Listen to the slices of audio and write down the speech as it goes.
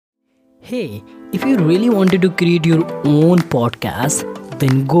Hey, if you really wanted to create your own podcast,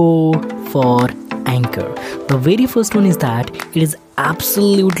 then go for Anchor. The very first one is that it is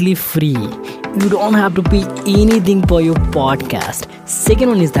absolutely free. You don't have to pay anything for your podcast. Second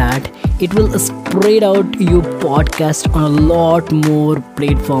one is that it will spread out your podcast on a lot more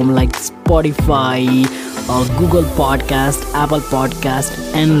platform like Spotify, Google Podcast, Apple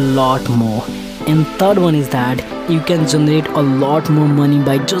Podcast, and lot more. And third one is that you can generate a lot more money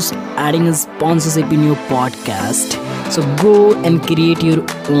by just adding a sponsorship in your podcast. So go and create your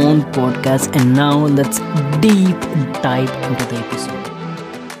own podcast. And now let's deep dive into the episode.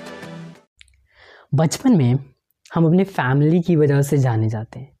 बचपन में हम अपने family की वजह से जाने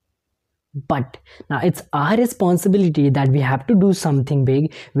जाते हैं. But now it's our responsibility that we have to do something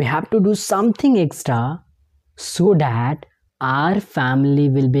big. We have to do something extra so that our family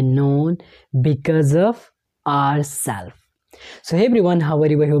will be known because of ourselves. So hey everyone, how are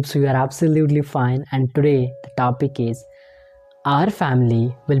you? I hope so you are absolutely fine. And today the topic is our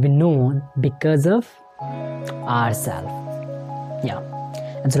family will be known because of ourselves. Yeah,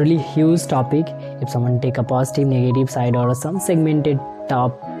 it's a really huge topic. If someone take a positive, negative side or some segmented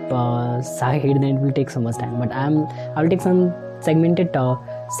top side, then it will take so much time. But I will take some segmented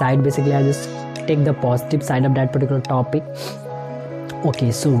side. Basically, I just take the positive side of that particular topic.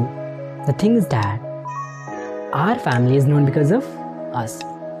 Okay, so the thing is that our family is known because of us.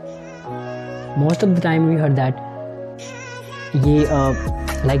 Most of the time we heard that ये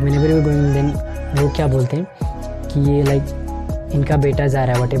like whenever we are going, then लोग क्या बोलते हैं कि ये like इनका बेटा जा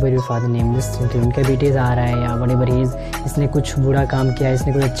रहा है, whatever your father name is, उनका बेटे जा रहा है या whatever he is, इसने कुछ बुरा काम किया है,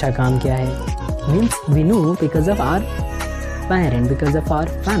 इसने कुछ अच्छा काम किया है. Means we know because of our parent, because of our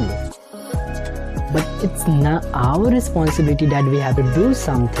family. But it's not our responsibility that we have to do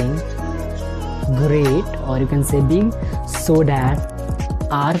something great, or you can say big, so that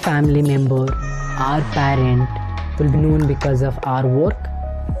our family member, our parent will be known because of our work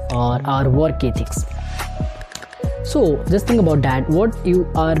or our work ethics. So just think about that, what you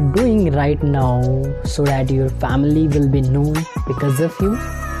are doing right now so that your family will be known because of you.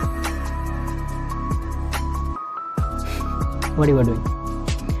 What you are doing?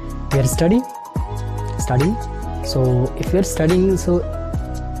 You are studying. So if you're studying, so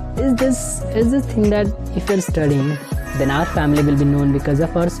is this thing that if you're studying, then our family will be known because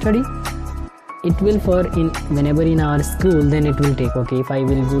of our study. It will whenever in our school, then it will take, okay, if I'll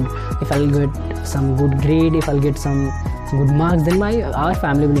get some good grade, if I'll get some good marks, then our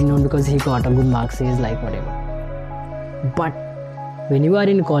family will be known because he got a good marks, he is like whatever. But when you are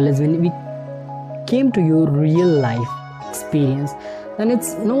in college, when we came to your real life experience, then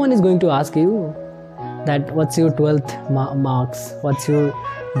no one is going to ask you that what's your 12th marks, what's your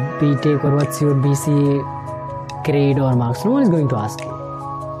BTech or what's your BCA grade or marks. No one is going to ask you.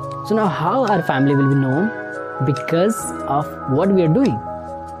 So now how our family will be known? Because of what we are doing.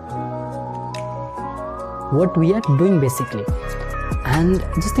 What we are doing basically. And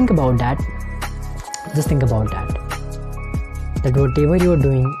just think about that. That whatever you are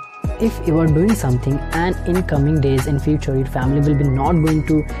doing, if you are doing something and in coming days, in future, your family will be not going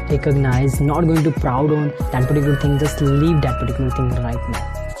to recognize, not going to proud on that particular thing, just leave that particular thing right now.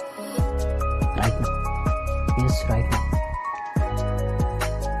 Yes, right now.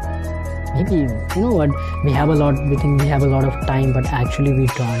 Maybe, you know what, we think we have a lot of time, but actually we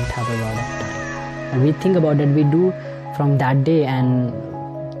don't have a lot of time. And we think about that, we do from that day and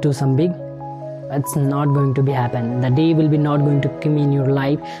do some big, it's not going to be happen. The day will be not going to come in your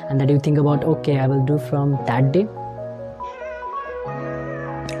life, and that you think about, okay, I will do from that day.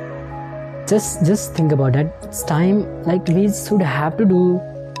 Just think about that. It's time, like we should have to do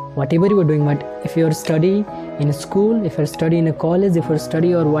whatever you are doing. But if you are studying in a school, if you are studying in a college, if you are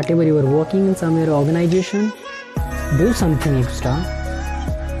studying or whatever you are working in some organization, do something extra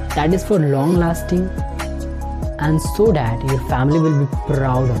that is for long lasting, and so that your family will be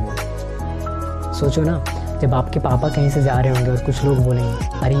proud of you. सोचो ना, जब आपके पापा कहीं से जा रहे होंगे और कुछ लोग बोलेंगे,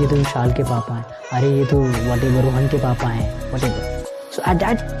 अरे ये तो विशाल के पापा हैं, अरे ये तो whatever रोहन के पापा हैं, whatever. So at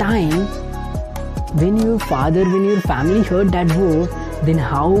that time, when your family heard that word, then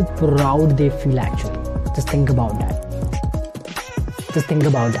how proud they feel actually. Just think about that.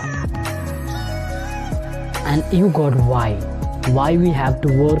 And you got why we have to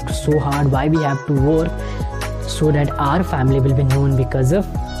work so hard, why we have to work so that our family will be known because of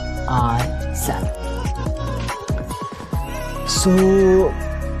ourselves. So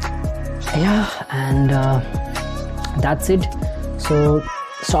yeah, and that's it. So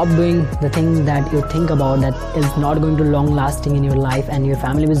stop doing the thing that you think about that is not going to long lasting in your life, and your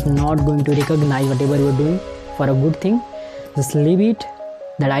family is not going to recognize whatever you are doing for a good thing. Just leave it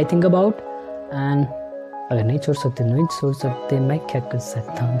that I think about. And अगर नहीं छोड़ सकते मैं क्या कर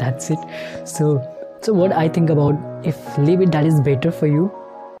सकता हूँ. That's it. So what I think about, if leave it, that is better for you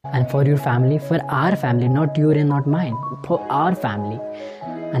and for your family, for our family, not your and not mine, for our family.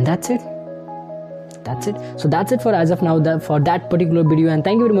 And that's it. So that's it for as of now, for that particular video. And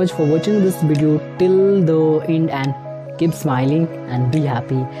thank you very much for watching this video till the end, and keep smiling and be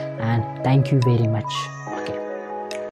happy, and thank you very much.